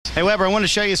Hey, Weber, I want to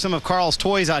show you some of Carl's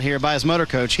toys out here by his motor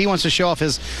coach. He wants to show off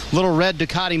his little red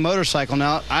Ducati motorcycle.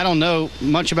 Now, I don't know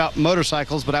much about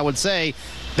motorcycles, but I would say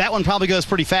that one probably goes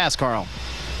pretty fast, Carl.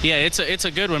 Yeah, it's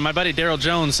a good one. My buddy Daryl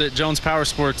Jones at Jones Power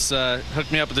Sports hooked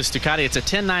me up with this Ducati. It's a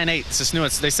 1098. It's this new.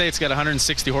 They say it's got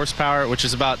 160 horsepower, which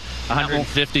is about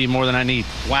 150 more than I need.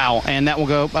 Wow, and that will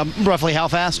go roughly how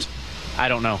fast? I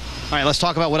don't know. All right, let's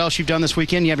talk about what else you've done this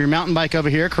weekend. You have your mountain bike over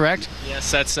here, correct? Yes,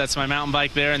 that's my mountain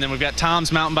bike there, and then we've got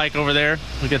Tom's mountain bike over there.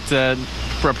 We got the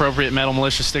appropriate Metal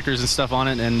Militia stickers and stuff on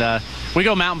it, and we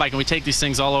go mountain biking. We take these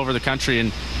things all over the country,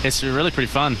 and it's really pretty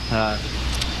fun.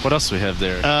 What else do we have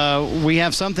there? We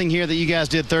have something here that you guys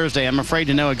did Thursday. I'm afraid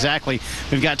to know exactly.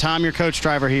 We've got Tom, your coach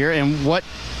driver, here, and what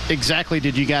exactly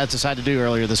did you guys decide to do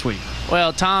earlier this week?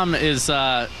 Well, Tom is...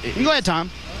 Go ahead,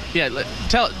 Tom. Yeah,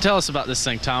 tell us about this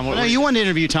thing, Tom. No, you wanted to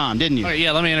interview Tom, didn't you? Right,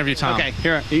 yeah, let me interview Tom. Okay,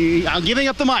 here. I'm giving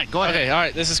up the mic. Go ahead. Okay, all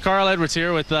right. This is Carl Edwards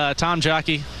here with Tom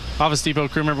Jockey, Office Depot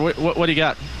crew member. What do you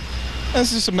got?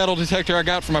 This is a metal detector I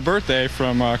got for my birthday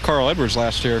from Carl Edwards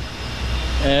last year.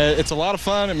 It's a lot of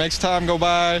fun. It makes time go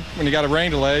by. When you got a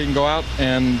rain delay, you can go out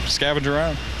and scavenge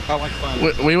around. I like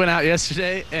fun. We went out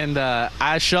yesterday, and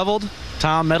I shoveled.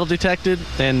 Tom metal detected,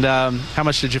 and how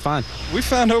much did you find? We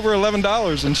found over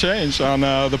 $11 and change on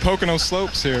the Pocono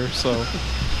slopes here. So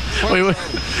we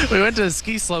went to the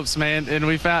ski slopes, man, and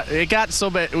we found it got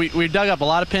so bad. We dug up a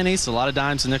lot of pennies, a lot of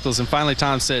dimes and nickels, and finally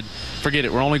Tom said, "Forget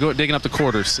it. We're only digging up the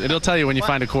quarters. It'll tell you when you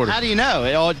find a quarter." How do you know?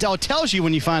 It tells you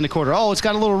when you find a quarter. Oh, it's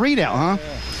got a little readout, huh?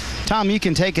 Yeah. Tom, you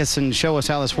can take us and show us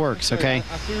how this works, okay? I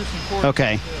threw some quarters.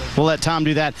 Okay, we'll let Tom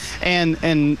do that. And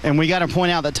we got to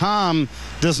point out that Tom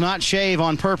does not shave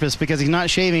on purpose because he's not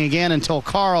shaving again until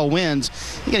Carl wins.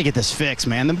 You got to get this fixed,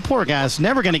 man. The poor guy's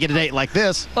never going to get a date like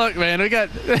this. Look, man, we got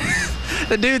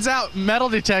the dude's out metal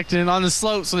detecting on the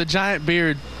slopes with a giant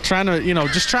beard, trying to,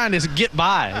 just trying to get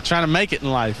by, trying to make it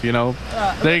in life, There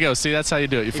you go. See, that's how you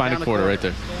do it. You find a quarter right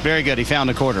there. Very good. He found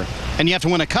a quarter. And you have to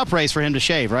win a cup race for him to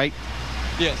shave, right?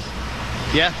 Yes.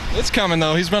 Yeah? It's coming,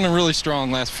 though. He's running really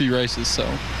strong last few races, so.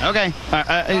 Okay.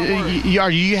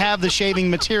 You have the shaving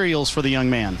materials for the young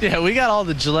man. Yeah, we got all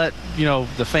the Gillette,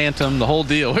 the Phantom, the whole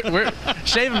deal.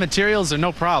 Shaving materials are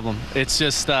no problem. It's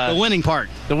just... the winning part.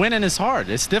 The winning is hard.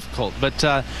 It's difficult. But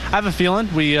I have a feeling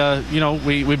we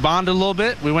bonded a little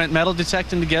bit. We went metal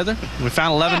detecting together. We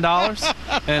found $11.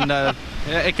 And...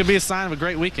 it could be a sign of a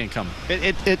great weekend coming.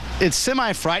 It's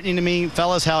semi-frightening to me,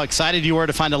 fellas, how excited you were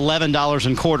to find $11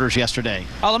 in quarters yesterday.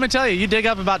 Oh, let me tell you, you dig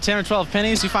up about 10 or 12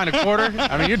 pennies, you find a quarter.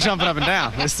 I mean, you're jumping up and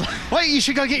down. Wait, you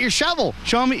should go get your shovel.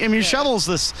 Show me. I mean, your shovel's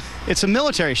this. It's a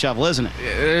military shovel, isn't it?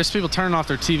 There's people turning off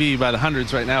their TV by the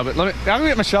hundreds right now. But I'll go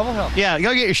get my shovel. Yeah,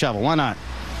 go get your shovel. Why not?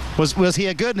 Was he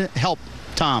a good help,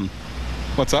 Tom?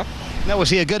 What's up? No, was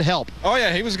he a good help? Oh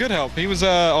yeah, he was good help. He was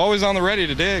always on the ready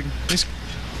to dig.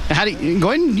 How do you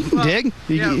go ahead and dig?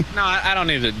 No, I don't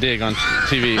need to dig on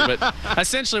TV. But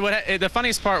essentially, the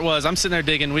funniest part was I'm sitting there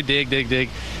digging. We dig.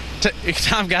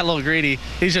 Tom got a little greedy.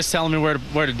 He's just telling me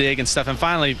where to dig and stuff. And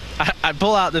finally, I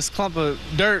pull out this clump of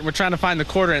dirt. We're trying to find the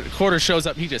quarter, and the quarter shows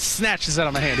up. He just snatches it out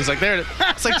of my hand. He's like, "There it is."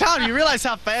 It's like, Tom, you realize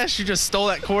how fast you just stole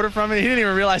that quarter from me? He didn't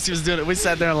even realize he was doing it. We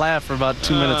sat there and laughed for about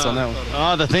 2 minutes on that one.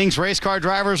 Oh, the things race car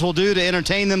drivers will do to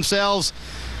entertain themselves.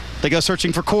 They go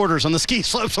searching for quarters on the ski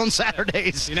slopes on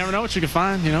Saturdays. You never know what you can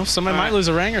find. Somebody might lose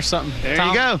a ring or something. There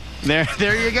you go.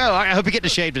 There you go. I hope you get to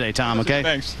shave today, Tom, okay?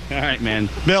 Thanks. All right, man.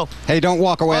 Bill. Hey, don't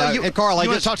walk away. Hey, Carl, you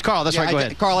want to talk to Carl? That's right. Go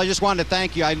ahead. Carl, I just wanted to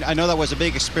thank you. I know that was a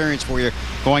big experience for you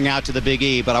going out to the Big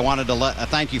E, but I wanted to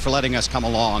thank you for letting us come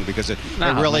along because it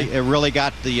really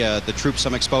got the troops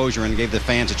some exposure and gave the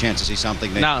fans a chance to see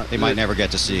something they might never get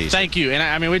to see. Thank you. And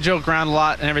I mean, we joke around a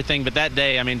lot and everything, but that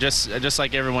day, I mean, just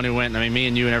like everyone who went, I mean, me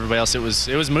and you and everybody else, it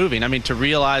was moving. I mean, to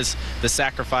realize the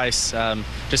sacrifice,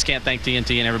 just can't thank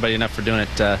TNT and everybody enough for doing it.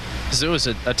 It was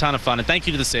a ton of fun, and thank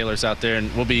you to the sailors out there,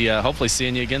 and we'll be hopefully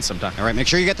seeing you again sometime. All right, make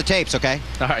sure you get the tapes, okay?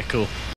 All right, cool.